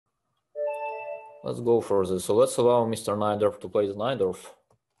Let's go for this. So let's allow Mr. Najdorf to play the Najdorf.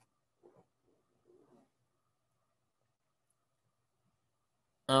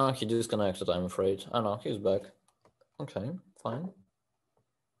 He disconnected, I'm afraid. Oh no, he's back. Okay, fine.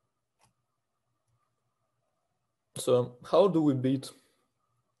 So how do we beat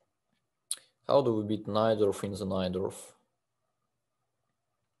Najdorf in the Najdorf?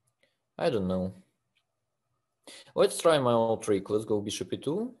 I don't know. Let's try my old trick. Let's go bishop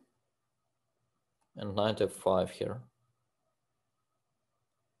e2 and knight f5 here.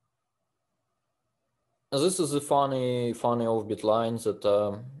 This is a funny offbeat line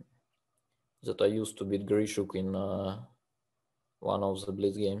that I used to beat Grishuk in one of the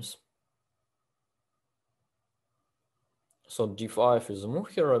Blitz games. So d5 is a move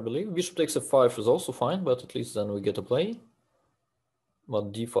here, I believe. Bishop takes f5 is also fine, but at least then we get a play.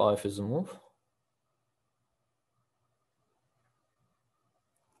 But d5 is a move.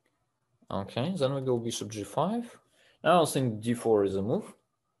 Okay, then we go bishop g5. Now I think d4 is a move.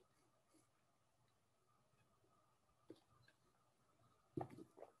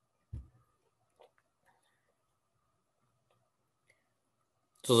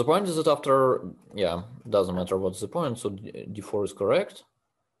 So the point is that after, yeah, doesn't matter what's the point, so d4 is correct.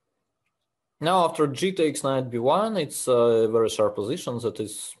 Now after g takes knight b1, it's a very sharp position that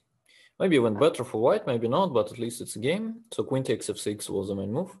is maybe even better for white, maybe not, but at least it's a game. So queen takes f6 was the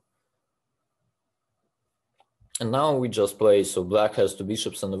main move. And now we just play, so black has two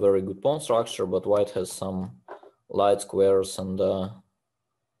bishops and a very good pawn structure, but white has some light squares and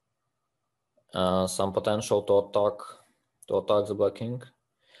some potential to attack the black king.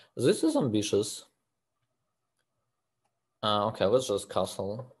 This is ambitious. Okay, let's just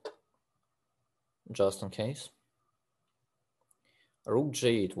castle, just in case. Rook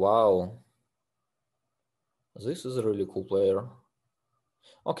g8, wow. This is a really cool player.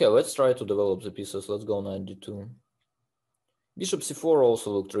 Okay, let's try to develop the pieces. Let's go knight d2. Bishop c4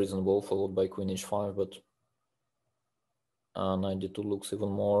 also looked reasonable, followed by queen h5, but knight d2 looks even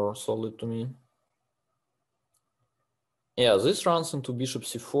more solid to me. Yeah, this runs into bishop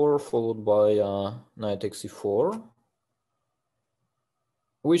c4, followed by knight takes e4,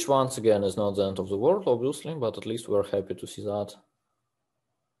 which once again is not the end of the world, obviously, but at least we're happy to see that.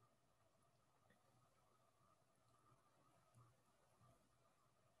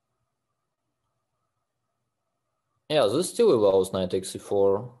 Yeah, this still allows knight takes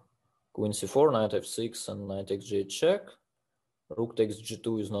e4, queen c4, knight f6, and knight takes g8 check. Rook takes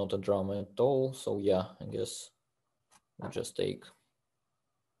g2 is not a drama at all, so yeah, I guess we just take.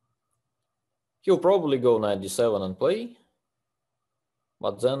 He'll probably go knight d7 and play,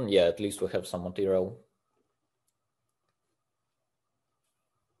 but then, yeah, at least we have some material.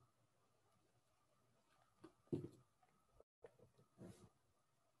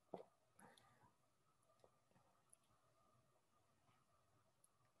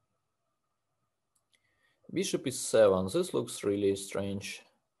 Bishop is 7. This looks really strange.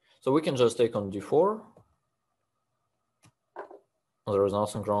 So we can just take on d4. There is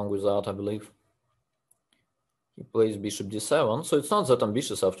nothing wrong with that, I believe. He plays bishop d7. So it's not that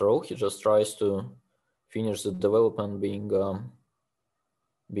ambitious after all. He just tries to finish the development being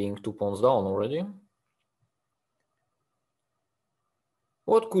 2 pawns down already.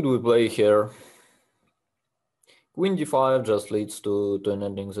 What could we play here? Queen d5 just leads to an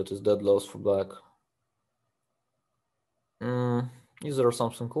ending that is dead loss for black. Is there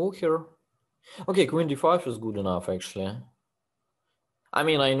something cool here? Okay, queen d5 is good enough, actually. I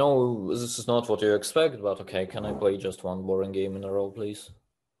mean, I know this is not what you expect, but okay, can I play just one boring game in a row, please?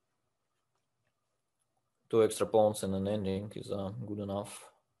 2 extra pawns and an ending is good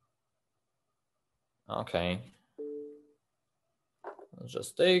enough. Okay. Let's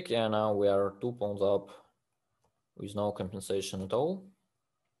just take, yeah, now we are 2 pawns up with no compensation at all.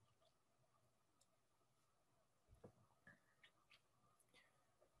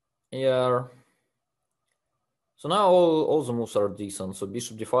 Yeah. So now all the moves are decent. So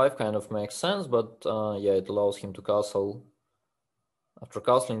bishop d5 kind of makes sense, but yeah, it allows him to castle. After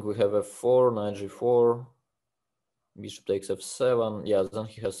castling, we have f4, knight g4, bishop takes f7. Yeah, then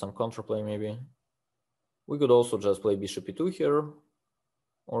he has some counterplay maybe. We could also just play bishop e2 here,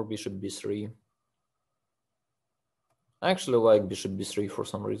 or bishop b3. I actually like bishop b3 for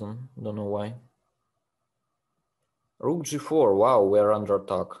some reason, don't know why. Rook g4, wow, we're under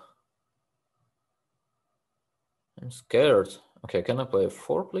attack. I'm scared. Okay, can I play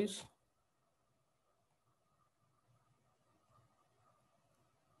f4, please?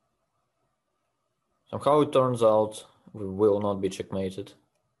 Somehow it turns out we will not be checkmated.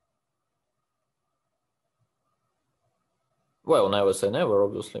 Well, never say never,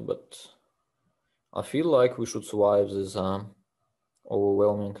 obviously, but I feel like we should survive this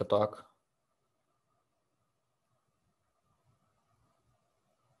overwhelming attack.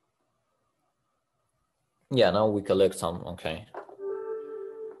 Yeah, now we collect some. Okay.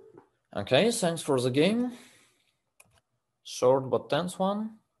 Okay, thanks for the game. Short but tense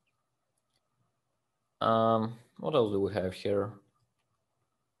one. What else do we have here?